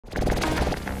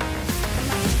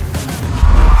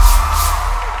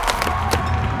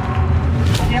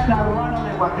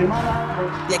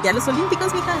De aquí a los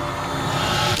Olímpicos, mija.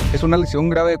 Es una lesión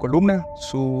grave de columna.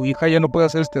 Su hija ya no puede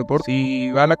hacer este deporte.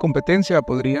 Si va a la competencia,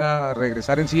 podría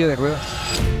regresar en silla de ruedas.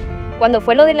 Cuando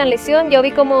fue lo de la lesión, yo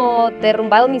vi como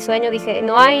derrumbado mi sueño. Dije,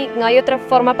 no hay otra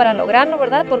forma para lograrlo,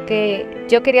 ¿verdad? Porque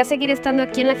yo quería seguir estando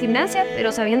aquí en la gimnasia,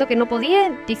 pero sabiendo que no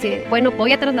podía, dije, bueno,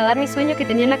 voy a trasladar mi sueño que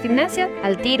tenía en la gimnasia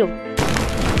al tiro.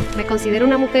 Me considero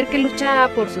una mujer que lucha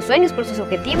por sus sueños, por sus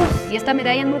objetivos, y esta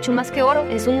medalla es mucho más que oro.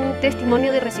 Es un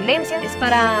testimonio de resiliencia. Es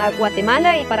para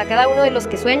Guatemala y para cada uno de los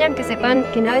que sueñan, que sepan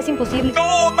que nada es imposible.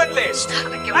 Gold medalist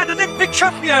and Olympic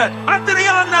champion,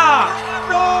 Adriana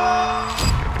Ruano.